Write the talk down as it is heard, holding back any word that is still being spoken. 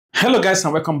Hello guys,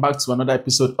 and welcome back to another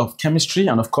episode of chemistry.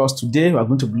 And of course, today we are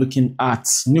going to be looking at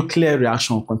nuclear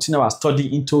reaction. We'll continue our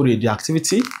study into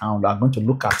radioactivity, and we are going to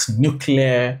look at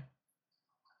nuclear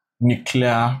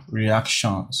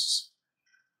reactions.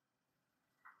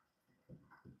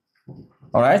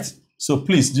 All right. So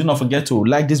please do not forget to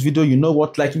like this video. You know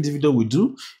what liking this video will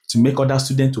do to make other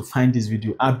students to find this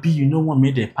video. Abi, you know what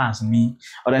made them pass me.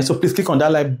 All right. So please click on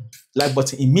that like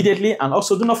button immediately, and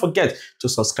also do not forget to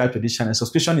subscribe to this channel.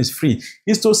 Subscription is free.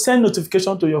 It's to send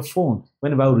notification to your phone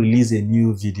whenever we release a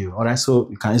new video. All right. So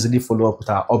you can easily follow up with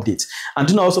our updates, and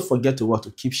do not also forget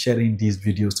to keep sharing these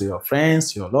videos to your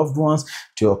friends, to your loved ones,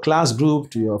 to your class group,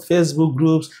 to your Facebook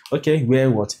groups. Okay, where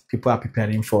people are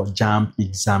preparing for JAMB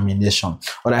examination.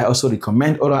 All right. Also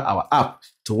recommend our app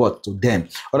to them.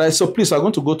 All right. So please, we're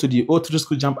going to go to the O3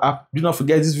 School JAMB app. Do not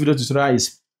forget this video tutorial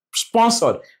is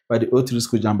sponsored by the O3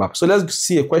 School JAMB app. So let's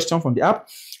see a question from the app.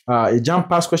 A JAMB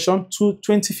pass question to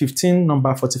 2015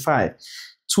 number 45.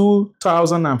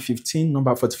 2015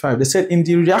 number 45. They said in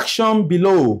the reaction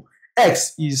below,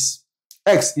 X is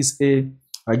a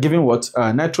given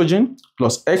nitrogen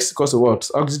plus X equals to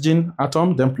what? Oxygen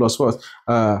atom, then plus what?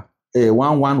 A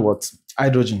 1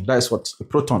 hydrogen. That is a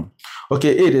proton.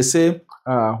 Okay, A, they say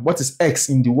what is X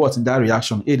in in that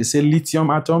reaction? A, they say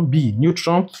lithium atom, B,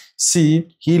 neutron, C,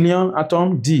 helium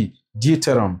atom, D,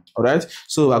 deuterium. All right,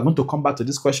 so we're going to come back to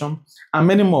this question and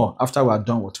many more after we're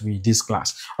done with this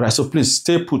class. All right, so please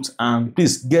stay put and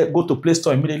please go to Play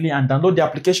Store immediately and download the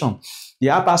application. The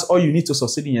app has all you need to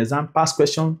succeed in your exam, past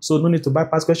questions, so no need to buy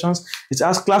past questions. It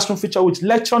has classroom feature with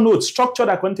lecture notes structured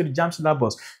according to the JAMB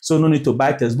syllabus, so no need to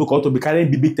buy textbook or to be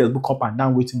carrying big textbook up and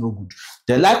down waiting no good.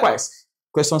 Then likewise,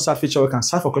 question start feature, we can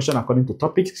start for question according to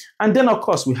topic, and then of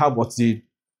course we have the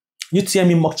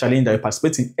UTME mock challenge that you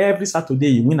participate in every Saturday.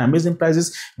 You win amazing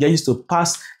prizes, get used to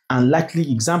pass and likely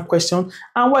exam question.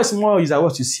 And what's more is that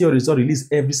you see your result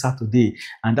released every Saturday,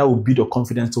 and that will build your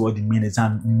confidence toward the main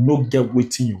exam. No get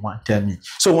waiting you want, tell me.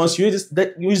 So once you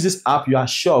use this app, you are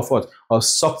sure of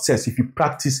success if you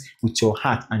practice with your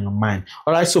heart and your mind.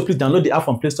 All right, so please download the app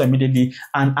from Play Store immediately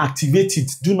and activate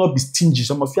it. Do not be stingy.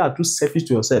 Some of you are too selfish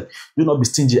to yourself. Do not be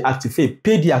stingy. Activate,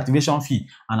 pay the activation fee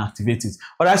and activate it.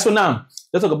 All right, so now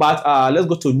let's talk about let's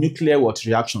go to nuclear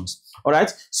reactions. All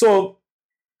right, so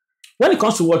when it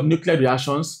comes to nuclear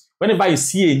reactions, whenever you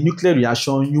see a nuclear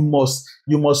reaction, you must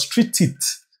treat it.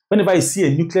 Whenever you see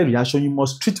a nuclear reaction, you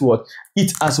must treat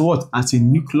it as as a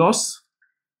nucleus.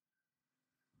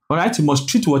 All right, you must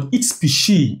treat each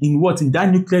species in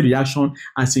that nuclear reaction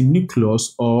as a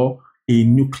nucleus or a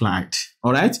nuclide.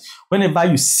 All right, whenever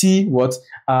you see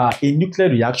a nuclear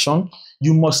reaction,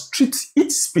 you must treat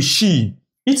each species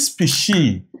in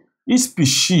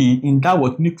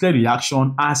that nuclear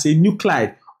reaction as a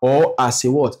nuclide or as a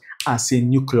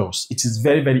nucleus. It is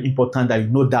very, very important that you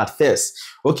know that first.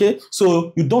 Okay,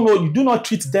 so you do not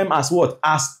treat them as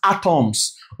as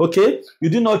atoms. Okay, you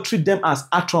do not treat them as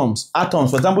atoms.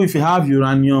 For example, if you have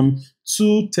uranium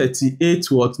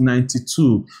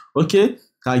 238-92, okay,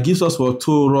 that gives us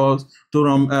thorium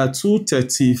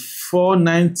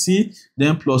 234-90,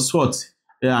 then plus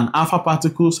an alpha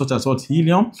particle such as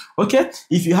helium. Okay,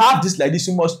 if you have this like this,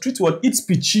 you must treat each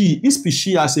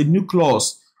species as a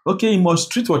nucleus. Okay, you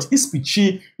must treat each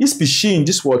species in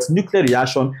this nuclear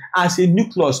reaction as a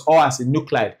nucleus or as a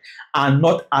nuclide, and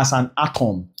not as an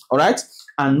atom. All right,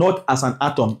 and not as an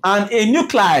atom. And a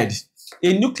nuclide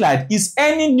is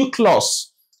any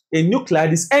nucleus. A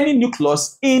nuclide is any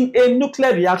nucleus in a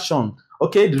nuclear reaction.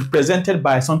 Okay, represented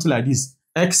by something like this,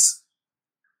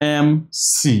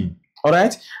 XMC. All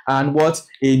right, and a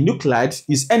nuclide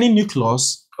is any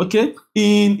nucleus, okay,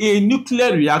 in a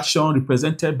nuclear reaction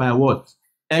represented by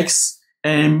X,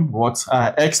 M,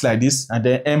 X like this, and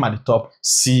then M at the top,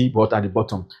 C at the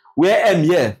bottom. Where M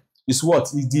here is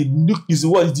the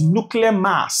nuclear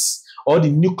mass or the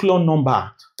nuclear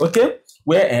number. Okay,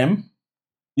 where M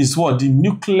is the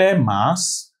nuclear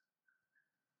mass,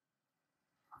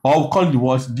 or we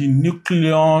call it the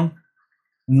nucleon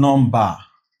number.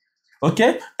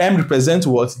 Okay, M represents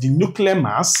the nuclear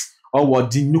mass or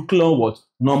the nucleon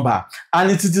number, and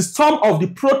it is the sum of the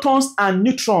protons and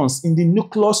neutrons in the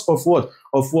nucleus of that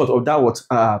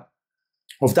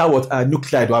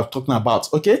nuclide we are talking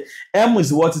about. Okay, M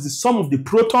is is the sum of the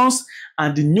protons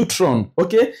and the neutron.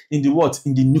 Okay, in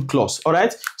the nucleus. All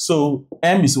right, so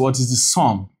M is the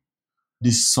sum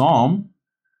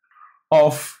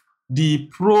of the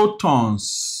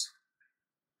protons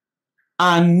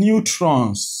and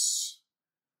neutrons.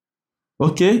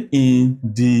 Okay, in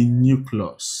the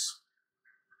nucleus.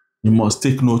 You must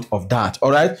take note of that.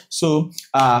 All right, so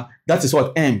that is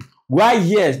M. Why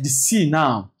here the C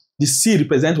now? The C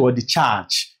represents the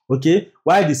charge. Okay,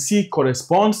 while the C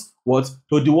corresponds what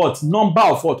to the what number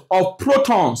of what of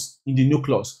protons in the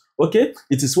nucleus. Okay,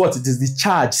 it is what it is the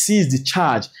charge. C is the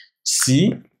charge.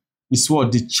 C is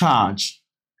what the charge,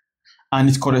 and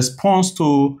it corresponds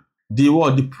to the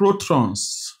what the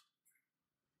protons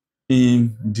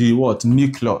in the what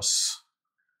nucleus.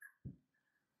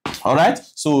 All right,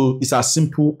 so it's as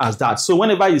simple as that. So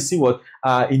whenever you see what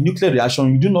a nuclear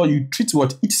reaction, you treat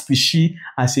what each species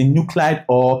as a nuclide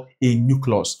or a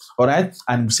nucleus. All right,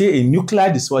 and say a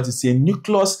nuclide is what is a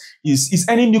nucleus is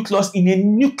any nucleus in a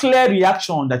nuclear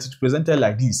reaction that is presented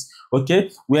like this. Okay,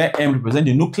 where M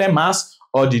represents the nuclear mass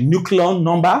or the nucleon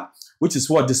number, which is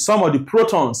what the sum of the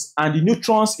protons and the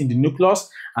neutrons in the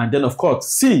nucleus, and then of course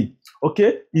C,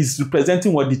 okay, is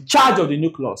representing what the charge of the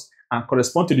nucleus and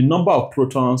correspond to the number of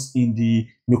protons in the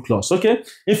nucleus. Okay,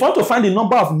 if you want to find the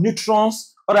number of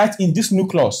neutrons, all right, in this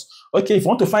nucleus, okay, if you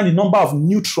want to find the number of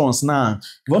neutrons now,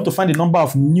 you want to find the number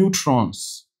of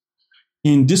neutrons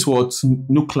in this what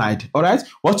nuclide, all right,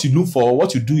 what you look for,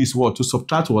 what you do is what to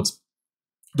subtract what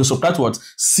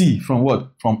C from what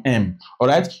from M. All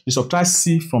right, you subtract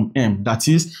C from M, that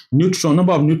is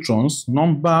number of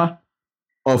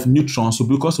neutrons will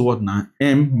be equal to what now?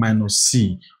 M minus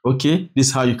C. Okay, this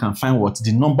is how you can find what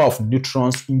the number of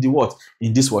neutrons in the what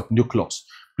in this what nucleus.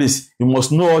 Please, you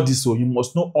must know all this, so you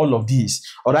must know all of these.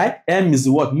 All right, M is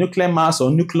the what nuclear mass or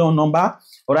nucleon number.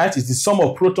 All right, it's the sum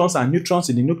of protons and neutrons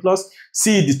in the nucleus.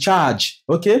 C is the charge.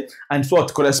 Okay, and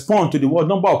what correspond to the what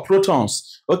number of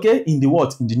protons. Okay, in the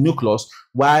what in the nucleus.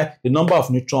 While the number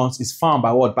of neutrons is found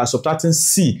by what by subtracting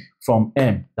C from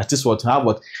M. That is what have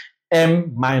what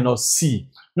M minus C.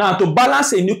 Now, to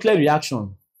balance a nuclear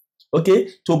reaction, okay,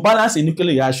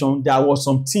 there was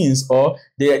some things or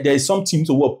there is something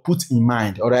to what put in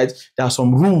mind. All right, there are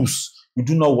some rules you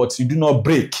do not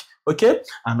break. Okay,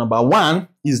 and number one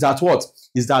is that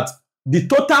the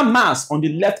total mass on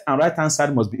the left and right hand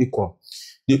side must be equal.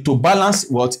 To balance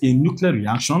what a nuclear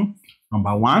reaction,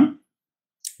 number one,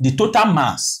 the total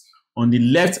mass on the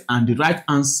left and the right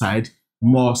hand side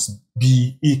must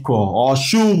be equal, or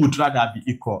should rather be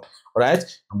equal. All right,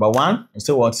 number one, you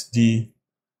say what the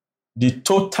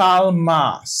total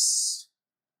mass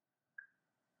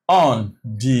on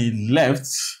the left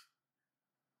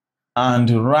and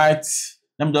the right,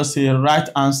 let me just say right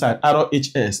hand side, arrow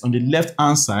HS on the left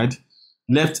hand side,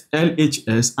 left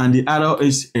LHS, and the arrow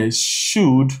HS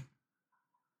should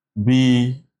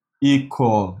be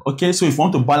equal. Okay, so if you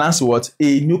want to balance what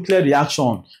a nuclear reaction,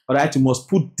 all right, you must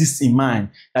put this in mind,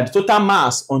 that the total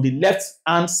mass on the left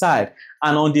hand side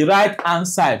and on the right hand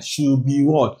side should be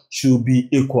what? Should be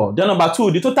equal. Then number two,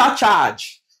 the total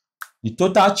charge. The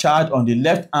total charge on the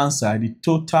left hand side, the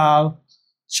total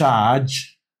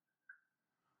charge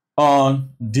on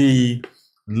the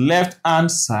left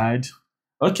hand side,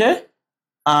 okay,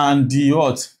 and the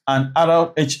what? And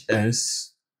arrow HS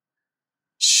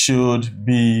should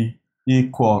be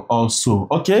equal also.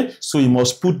 Okay, so you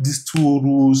must put these two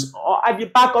rules at the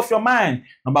back of your mind.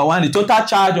 Number one, the total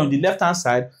charge on the left hand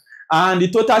side and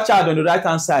the total charge on the right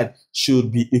hand side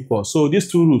should be equal. So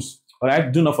these two rules, all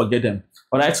right, do not forget them.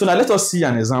 All right, so now let us see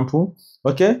an example.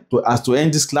 Okay, to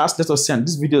end this class, let us see, and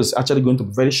this video is actually going to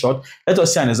be very short. Let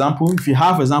us see an example. If you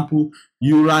have example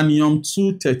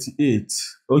uranium-238,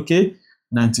 okay,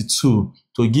 92,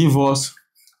 to give us,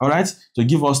 all right, to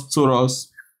give us torus,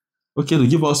 okay, to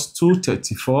give us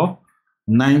 234,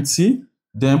 90,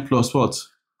 then plus what?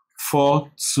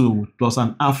 42 plus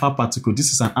an alpha particle.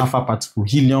 This is an alpha particle,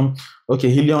 helium,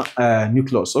 okay, helium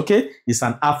nucleus, okay, it's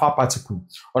an alpha particle.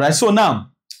 All right, so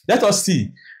now let us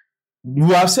see.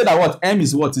 We have said that what M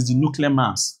is what is the nuclear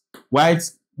mass, right?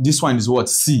 This one is what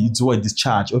C, it's what is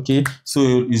charge. Okay,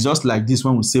 so it's just like this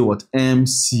when we say what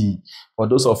MC. For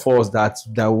those of us that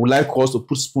would like us to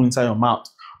put spoon inside your mouth,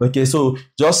 okay, so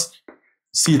just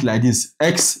see it like this: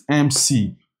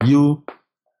 XMC,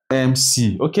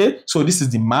 UMC. Okay, so this is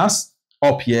the mass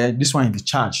up here, this one is the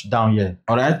charge down here.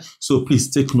 All right, so please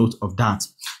take note of that.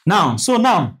 Now,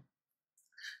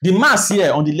 the mass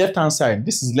here on the left hand side,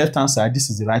 this is left hand side,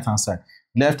 this is the right hand side.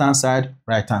 Left hand side,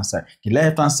 right hand side, the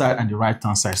left hand side and the right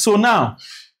hand side. So now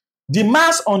the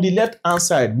mass on the left hand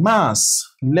side,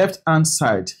 left hand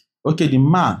side, okay, the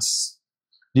mass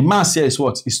here is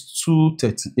what? Is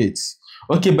 238.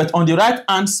 Okay, but on the right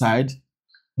hand side,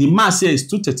 the mass here is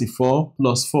 234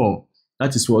 plus 4.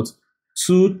 That is what?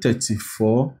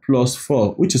 234 plus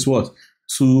 4, which is what?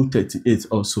 238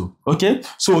 also. Okay,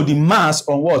 so the mass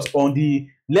on what? On the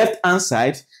left hand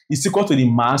side is equal to the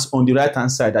mass on the right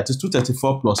hand side, that is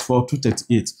 234 plus 4,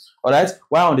 238. All right,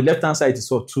 while on the left hand side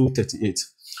is what? 238.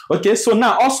 Okay, so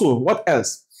now also what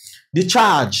else? The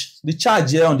charge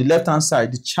here on the left hand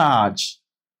side, the charge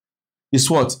is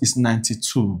what? Is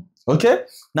 92. Okay?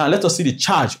 Now let us see the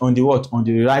charge on the what? On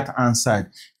the right hand side.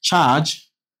 Charge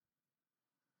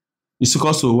is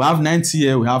equal to, we have 90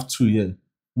 here, we have 2 here.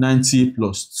 90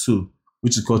 plus 2,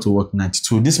 which is equal to what?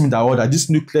 92. This means that what? That this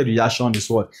nuclear reaction is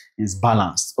what? Is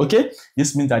balanced. Okay?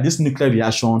 This means that this nuclear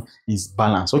reaction is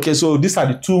balanced. Okay, so these are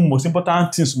the two most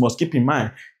important things you must keep in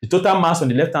mind. The total mass on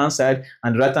the left-hand side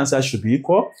and the right-hand side should be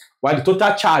equal, while the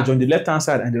total charge on the left-hand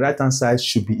side and the right-hand side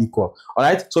should be equal. All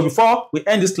right? So before we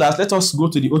end this class, let us go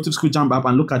to the OTIP School JAMB app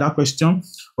and look at that question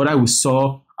that we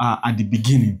saw at the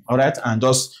beginning. All right? And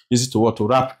just use it to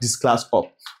wrap this class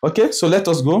up. Okay? So let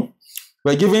us go.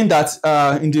 We're given that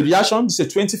in the reaction, this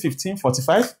is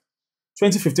 2015-45.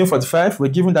 2015-45, we're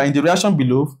given that in the reaction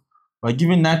below, we're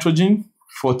given nitrogen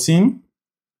 14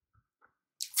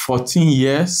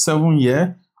 year, 7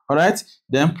 year, all right?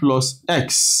 Then plus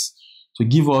X to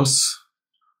give us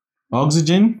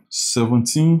oxygen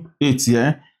 17, 8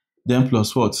 year, then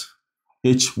plus what?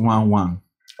 H11,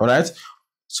 all right?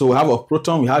 So we have a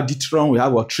proton, we have deuterium, we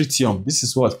have a tritium. This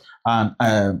is what?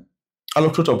 An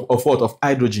allotroph of what? Of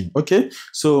hydrogen. Okay,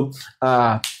 so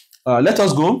let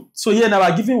us go. So here now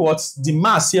we're giving what? The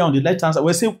mass here on the left hand side.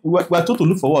 We're told to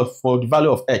look for what? For the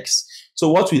value of X. So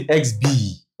what will X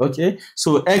be? Okay,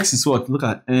 so X is what? Look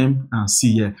at M and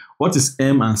C here. What is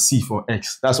M and C for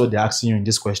X? That's what they're asking you in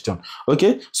this question.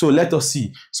 Okay, so let us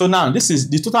see. So now this is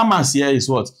the total mass here is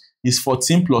what? Is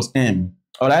 14 plus M.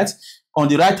 All right, on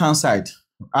the right hand side,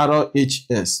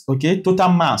 RHS. Okay, total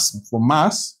mass for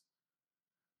mass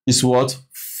is what?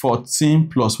 14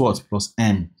 plus what? Plus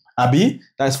M. Abi,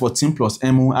 that's 14 plus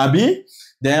M. Abi,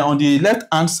 then on the left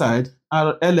hand side,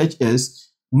 LHS,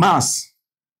 mass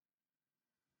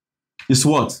is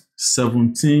what?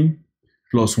 17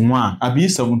 plus 1. Abi,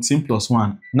 17 plus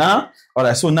 1. Now, all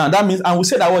right, so now that means, and we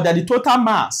say that what? That the total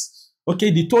mass, okay,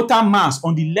 the total mass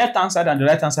on the left hand side and the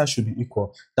right hand side should be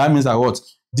equal. That means that what?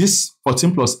 This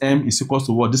 14 plus M is equal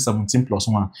to what? This 17 plus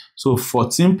 1. So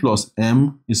 14 plus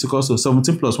M is equal to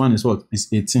 17 plus 1 is what? Is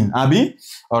 18. Abi?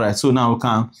 All right, so now we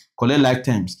can collect like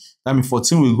terms. That means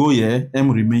 14 will go here, M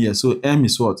remain here. So M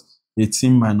is what?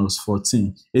 18 minus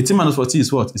 14. 18 minus 14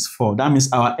 is what? Is 4. That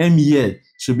means our M here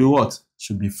should be what?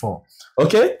 Should be 4.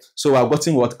 Okay? So we're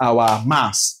getting what? Our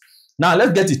mass. Now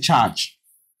let's get the charge.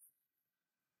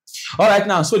 All right,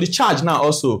 now, so the charge now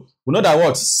also, we know that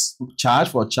what? Charge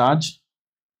for charge.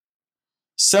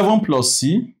 7 plus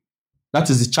C, that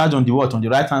is the charge on the what? On the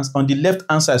right hand, on the left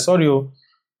hand side. Sorry,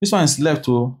 this one is left.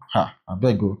 I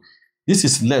beg you. This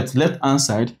is left hand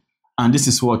side, and this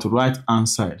is what? Right hand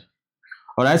side.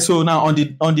 All right. So now on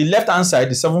the left hand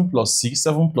side, the 7 plus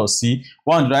C,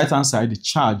 While on the right hand side, the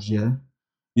charge here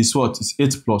is what? Is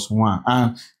 8 plus 1,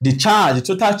 and the charge, the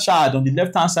total charge on the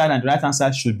left hand side and the right hand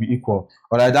side should be equal.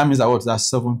 All right. That means that what? That's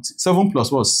 7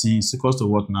 plus what? C is equals to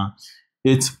what now?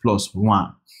 8 plus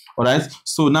 1. All right,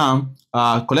 so now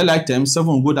collect like terms. 7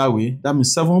 will go that way. That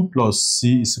means 7 plus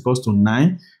C is equals to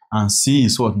 9, and C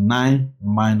is what? 9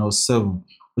 minus 7,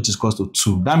 which is equals to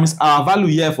 2. That means our value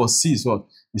here for C is what?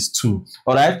 Is 2.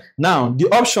 All right, now the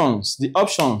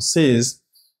option says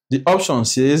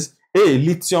A,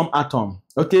 lithium atom.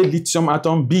 Okay, lithium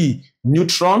atom. B,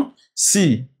 neutron.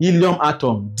 C, helium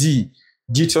atom. D,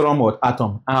 deuterium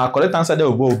atom. Our correct answer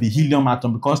there will be helium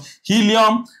atom, because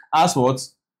helium has what?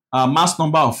 Mass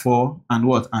number of 4 and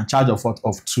what? And charge of what?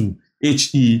 Of 2.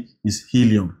 He is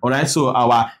helium. All right, so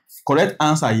our correct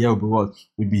answer here will be what?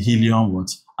 Will be helium what?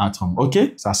 Atom. Okay,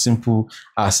 it's as simple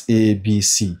as A, B,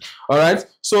 C. All right,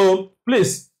 so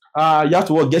please you have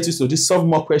to get used to this, solve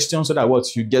more questions, so that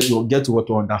what you get to what?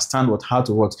 To understand what? How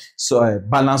to what? So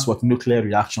balance what? Nuclear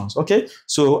reactions. Okay,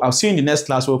 so I'll see you in the next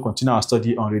class. We'll continue our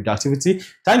study on radioactivity.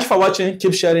 Thank you for watching.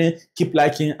 Keep sharing, keep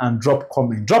liking, and drop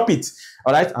comment. Drop it.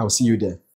 All right, I'll see you there.